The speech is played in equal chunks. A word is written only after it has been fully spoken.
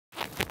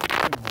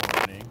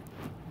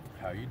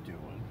how you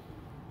doing?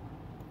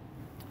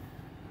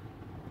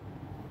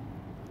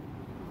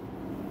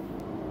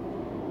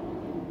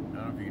 I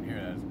don't know if you can hear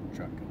that as a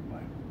truck going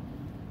by.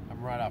 I'm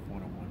right off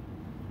 101.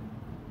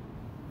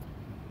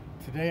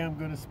 Today I'm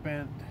going to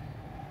spend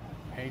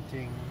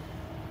painting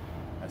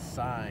a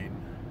sign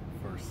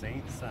for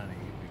Saint Sunny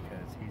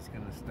because he's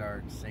going to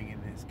start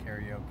singing his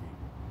karaoke,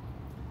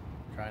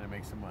 trying to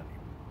make some money.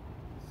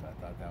 So I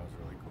thought that was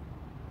really cool.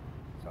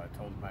 So I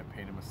told him I'd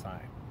paint him a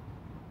sign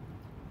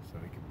so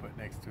he can put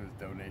next to his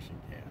donation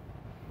can.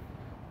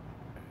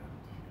 And,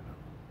 you know,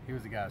 he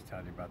was the guy I was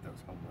telling you about that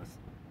was homeless.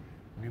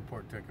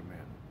 Newport took him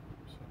in.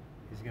 So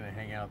he's going to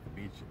hang out at the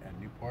beach at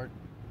Newport,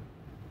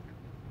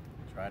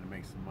 try to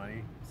make some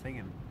money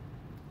singing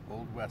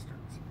old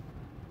westerns.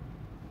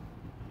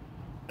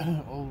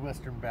 Old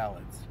western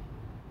ballads.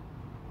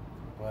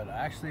 But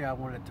actually I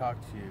want to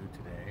talk to you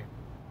today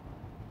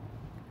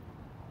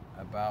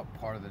about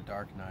part of the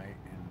Dark Knight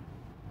and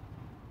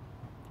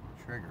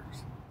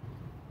triggers.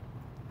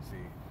 See,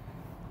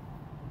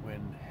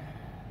 when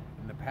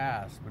in the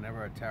past,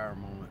 whenever a tower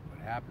moment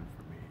would happen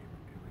for me,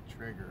 it would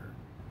trigger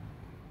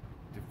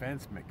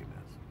defense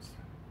mechanisms,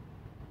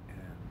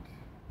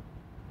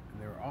 and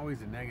they were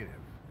always a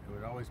negative. It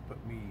would always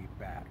put me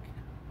back.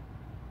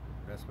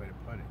 The best way to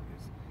put it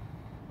is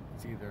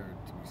it's either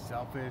to be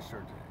selfish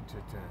or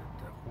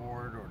to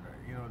hoard or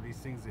to, you know, these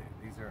things.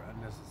 These are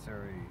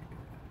unnecessary.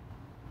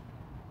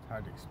 It's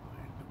hard to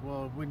explain.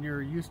 Well, when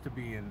you're used to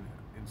being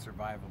in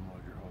survival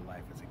mode your whole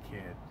life as a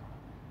kid,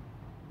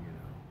 you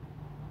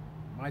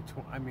know,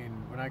 I mean,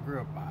 when I grew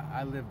up,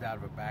 I lived out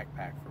of a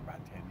backpack for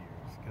about 10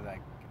 years because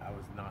I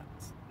was not.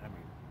 I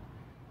mean,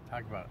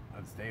 talk about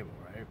unstable,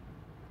 right?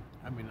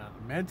 I mean,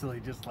 not mentally,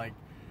 just like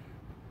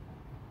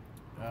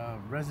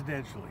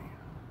residentially,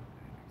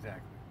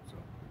 exactly. So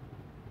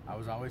I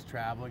was always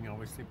traveling,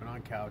 always sleeping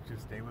on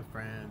couches, staying with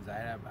friends.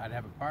 I'd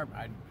have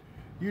apartment.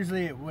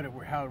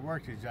 How it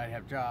worked is I'd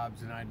have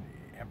jobs and I'd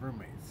have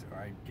roommates, or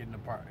I'd get an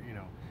apartment. You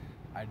know,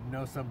 I'd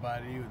know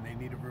somebody and they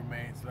need a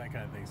roommate, so that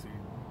kind of thing. So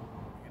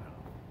you know,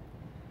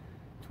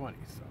 20.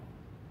 So,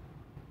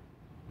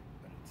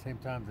 but at the same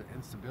time, the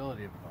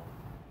instability of it all,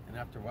 and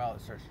after a while,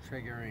 it starts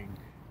triggering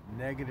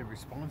negative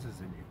responses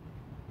in you,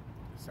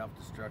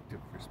 self-destructive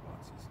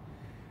responses.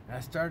 And I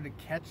started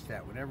to catch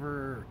that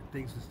whenever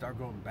things would start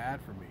going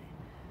bad for me.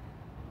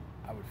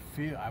 I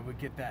would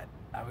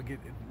get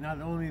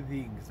not only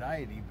the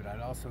anxiety, but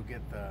I'd also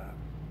get the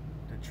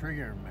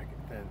trigger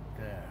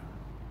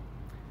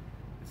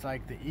it's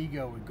like the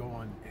ego would go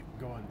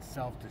on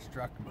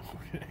self-destruct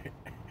mode.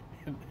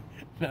 And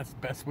that's the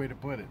best way to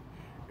put it.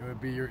 It would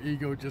be your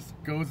ego just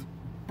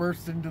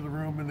bursts into the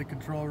room in the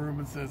control room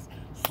and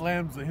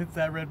hits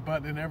that red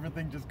button, and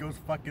everything just goes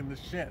fucking to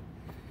shit.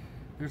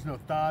 There's no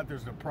thought,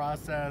 there's no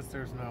process,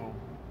 there's no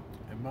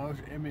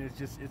emotion. I mean,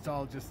 it's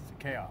all just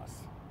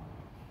chaos.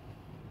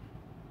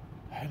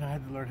 And I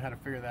had to learn how to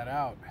figure that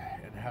out,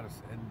 and how to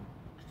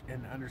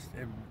and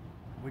understand.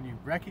 When you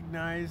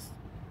recognize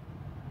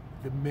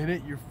the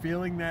minute you're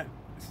feeling that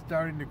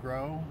starting to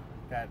grow,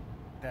 that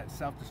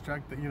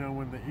self-destruct, that, you know,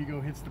 when the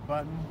ego hits the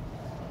button,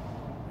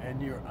 and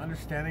you're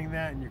understanding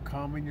that, and you're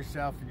calming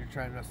yourself, and you're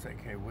trying to say,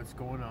 okay, what's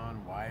going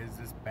on? Why is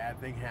this bad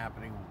thing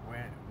happening?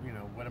 When, you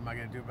know, what am I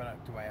going to do about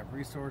it? Do I have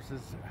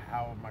resources?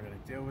 How am I going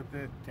to deal with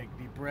it? Take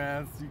deep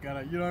breaths. You know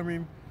what I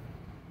mean?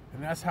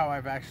 And that's how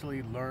I've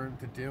actually learned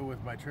to deal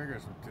with my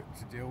triggers,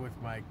 to deal with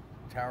my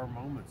tower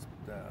moments.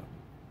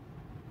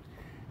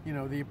 You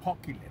know, the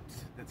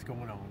apocalypse that's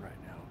going on right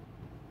now.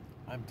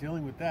 I'm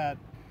dealing with that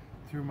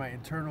through my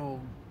internal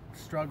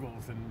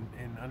struggles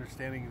and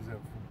understandings of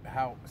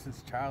how,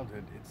 since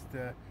childhood,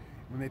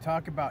 when they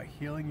talk about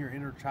healing your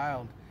inner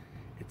child,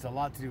 it's a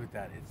lot to do with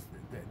that. It's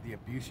the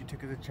abuse you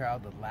took as a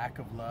child, the lack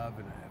of love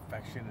and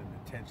affection and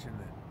attention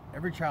that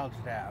every child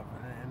should have.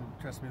 And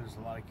trust me, there's a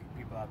lot of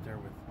people out there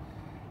with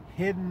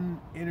hidden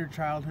inner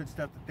childhood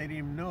stuff that they didn't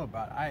even know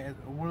about.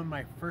 One of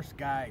my first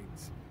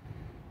guides,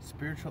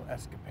 Spiritual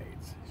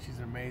Escapades. She's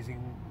a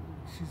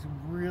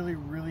really,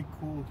 really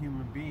cool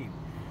human being.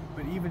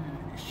 But even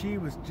she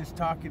was just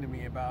talking to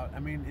me about, I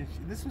mean,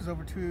 this was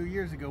over 2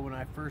 years ago when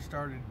I first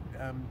started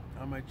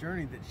on my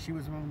journey, that she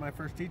was one of my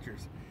first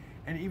teachers.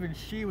 And even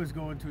she was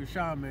going to a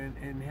shaman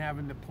and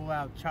having to pull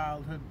out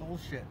childhood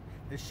bullshit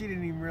that she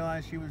didn't even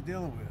realize she was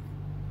dealing with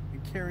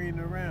and carrying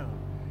it around.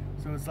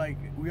 So it's like,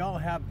 we all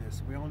have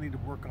this. We all need to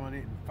work on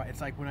it and fight. It's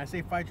like when I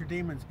say fight your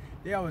demons,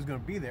 they're always going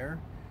to be there.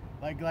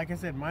 Like I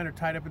said, mine are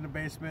tied up in the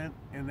basement,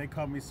 and they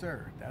call me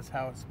sir. That's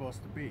how it's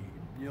supposed to be.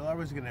 You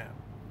always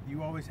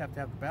have to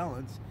have the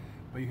balance,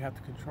 but you have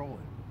to control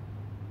it.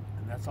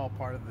 And that's all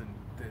part of the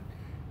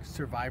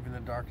surviving the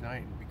Dark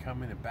Knight and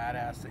becoming the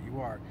badass that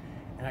you are.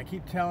 And I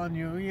keep telling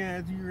you,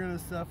 yeah, you're gonna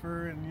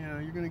suffer, and you know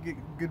you're gonna get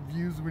good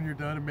views when you're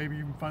done, and maybe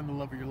even find the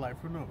love of your life.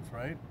 Who knows,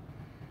 right?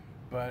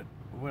 But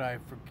what I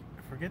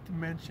forget to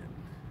mention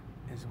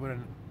is what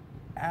an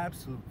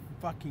absolute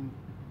fucking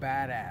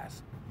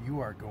badass you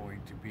are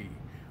going to be.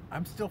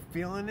 I'm still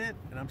feeling it,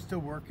 and I'm still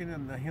working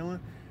on the healing,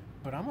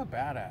 but I'm a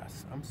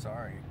badass. I'm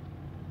sorry.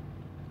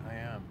 I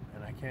am,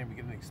 and I can't even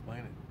begin to explain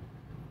it.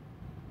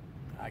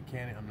 I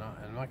can't. I'm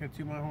not gonna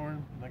toot my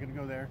horn. I'm not gonna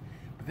go there.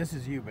 But this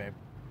is you, babe.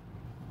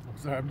 I'm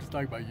sorry. I'm just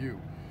talking about you.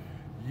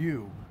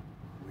 You,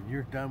 when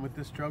you're done with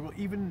this struggle,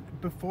 even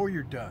before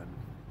you're done,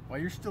 while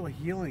you're still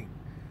healing,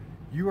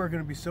 you are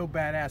gonna be so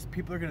badass.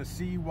 People are gonna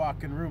see you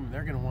walk in the room. And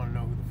they're gonna want to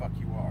know who the fuck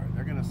you are.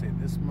 They're gonna say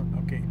this.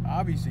 Okay,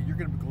 obviously you're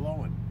gonna be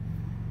glowing.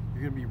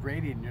 You're gonna be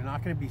radiant. You're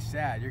not gonna be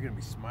sad. You're gonna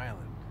be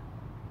smiling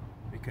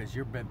because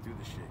you've been through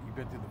the shit. You've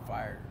been through the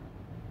fire.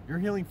 You're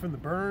healing from the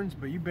burns,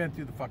 but you've been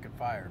through the fucking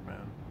fire,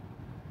 man.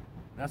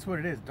 That's what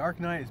it is. Dark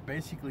night is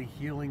basically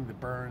healing the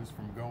burns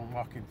from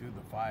walking through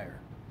the fire.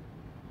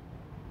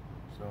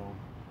 So,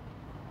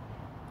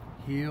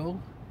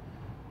 heal.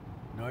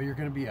 No, you're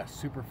gonna be a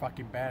super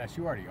fucking badass.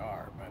 You already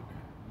are, but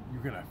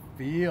you're gonna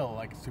feel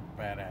like a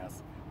super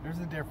badass. There's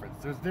a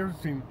difference. There's a difference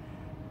between,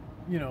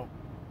 you know,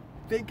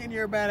 thinking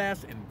you're a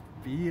badass and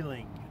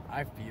feeling.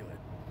 I feel it.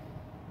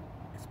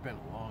 It's been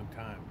a long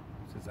time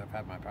since I've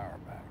had my power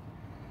back.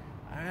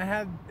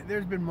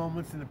 There's been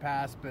moments in the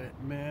past,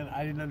 but man,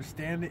 I didn't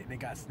understand it and it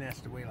got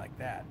snatched away like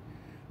that.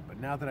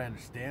 But now that I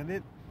understand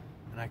it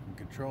and I can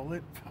control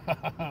it,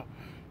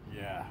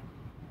 yeah.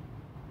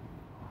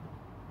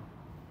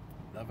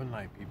 Love and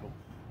light, people.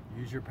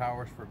 Use your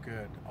powers for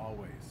good,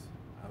 always.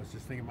 I was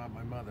just thinking about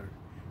my mother.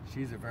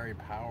 She's a very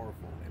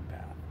powerful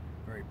empath,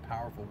 very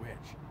powerful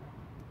witch.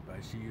 But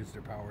she used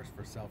her powers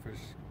for selfish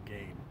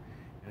gain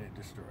and it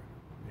destroyed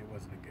her. It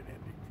wasn't a good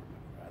ending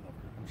for her. I love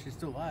her. And she's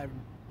still alive.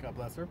 God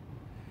bless her.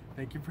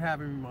 Thank you for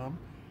having me, Mom.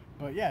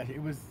 But yeah,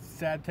 it was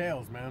sad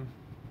tales, man.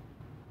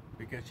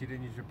 Because she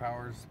didn't use her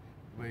powers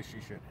the way she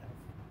should have.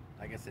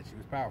 Like I said, she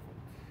was powerful.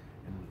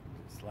 And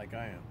just like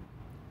I am.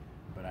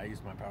 But I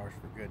use my powers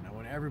for good. And I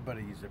want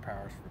everybody to use their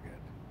powers for good.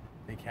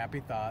 Think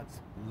happy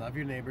thoughts. Love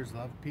your neighbors.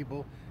 Love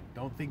people.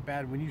 Don't think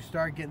bad. When you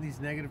start getting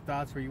these negative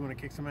thoughts where you want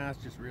to kick some ass,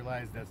 just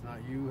realize that's not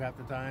you half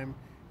the time.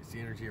 It's the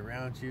energy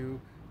around you.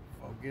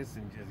 Focus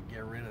and just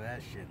get rid of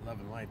that shit. Love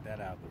and light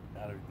that out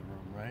of the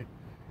room, right?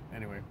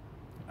 Anyway,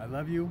 I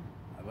love you.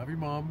 I love your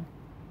mom.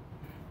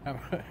 Have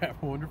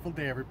a wonderful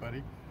day,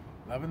 everybody.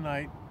 Love and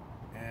light.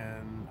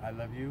 And I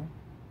love you.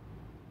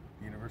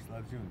 The universe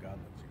loves you and God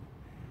loves you.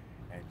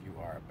 And you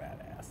are a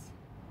badass.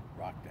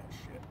 Rock that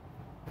shit.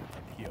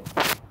 And heal.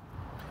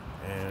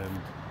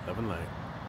 And love and light.